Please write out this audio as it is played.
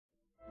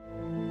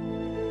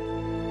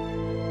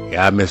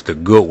Yeah, I missed a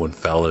good one,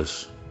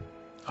 fellas.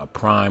 A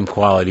prime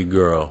quality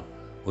girl.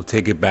 We'll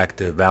take it back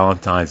to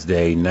Valentine's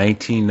Day,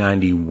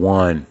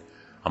 1991.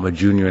 I'm a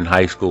junior in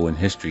high school in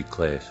history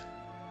class,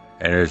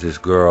 and there's this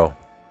girl.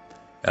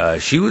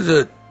 She was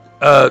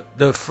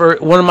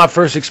one of my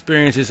first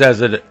experiences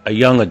as a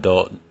young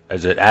adult,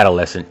 as an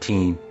adolescent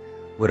teen,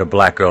 with a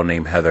black girl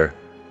named Heather.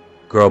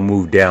 Girl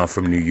moved down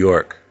from New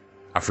York.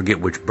 I forget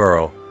which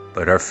borough,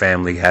 but her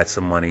family had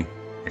some money,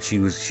 and she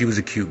was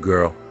a cute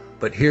girl.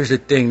 But here's the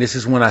thing: this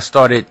is when I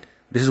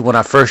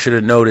first should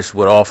have noticed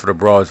what All for the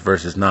Broads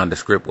versus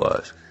Nondescript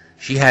was.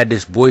 She had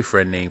this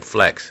boyfriend named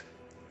Flex.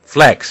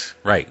 Flex,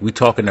 right? We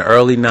talking the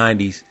early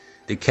 '90s.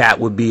 The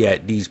cat would be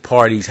at these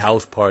parties,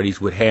 house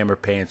parties, with hammer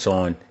pants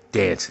on,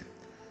 dancing.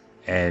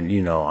 And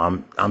you know,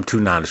 I'm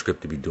too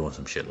nondescript to be doing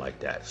some shit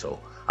like that.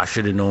 So I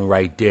should have known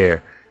right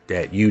there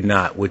that you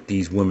not what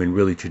these women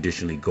really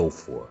traditionally go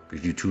for,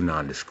 because you too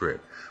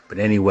nondescript. But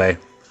anyway,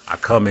 I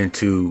come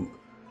into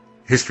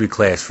history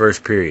class,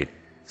 first period.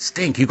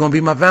 Stink, you gonna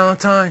be my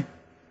Valentine?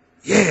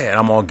 Yeah, and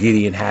I'm all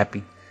giddy and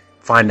happy.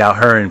 Find out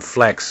her and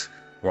Flex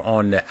were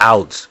on the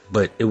outs,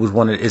 but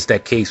it's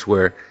that case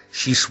where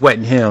she's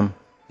sweating him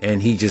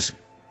and he just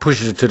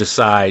pushes her to the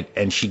side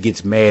and she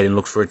gets mad and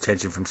looks for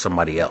attention from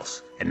somebody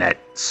else. And that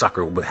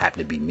sucker would happen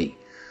to be me.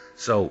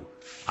 So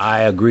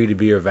I agreed to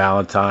be her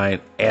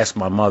Valentine, asked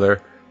my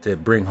mother to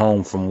bring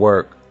home from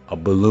work a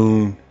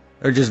balloon,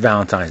 or just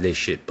Valentine's Day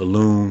shit,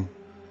 balloon,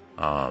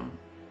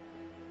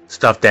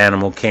 stuffed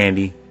animal,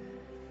 candy,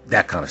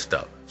 that kind of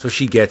stuff. So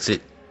she gets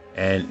it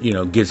and, you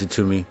know, gives it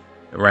to me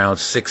around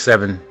 6,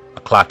 7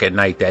 o'clock at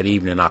night that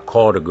evening. I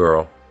called the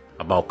girl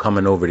about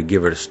coming over to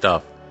give her the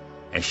stuff,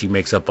 and she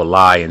makes up a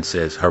lie and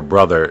says her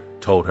brother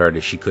told her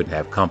that she couldn't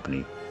have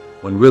company,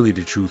 when really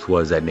the truth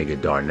was that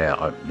nigga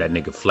Darnell, or that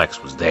nigga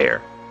Flex was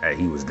there.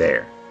 He was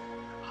there.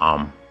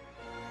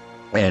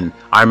 And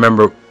I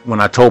remember when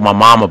I told my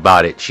mom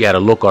about it, she had a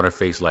look on her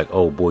face like,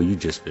 oh boy, you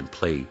just been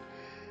played.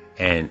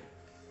 And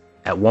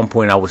at one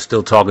point I was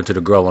still talking to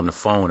the girl on the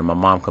phone, and my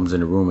mom comes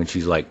in the room and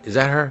she's like, is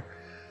that her?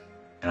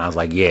 And I was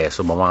like, yeah.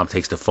 So my mom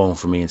takes the phone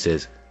from me and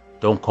says,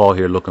 don't call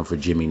here looking for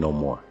Jimmy no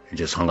more, and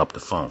just hung up the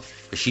phone.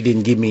 But she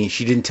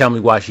didn't tell me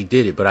why she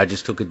did it, but I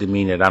just took it to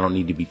mean that I don't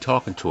need to be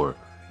talking to her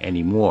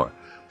anymore.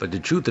 But the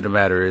truth of the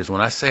matter is,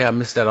 when I say I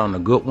missed that on a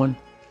good one,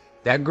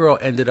 that girl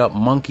ended up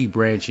monkey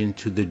branching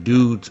to the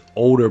dude's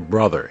older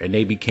brother, and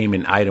they became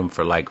an item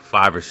for like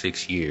 5 or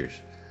 6 years.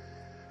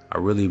 I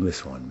really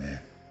miss one, man.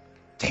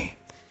 Damn.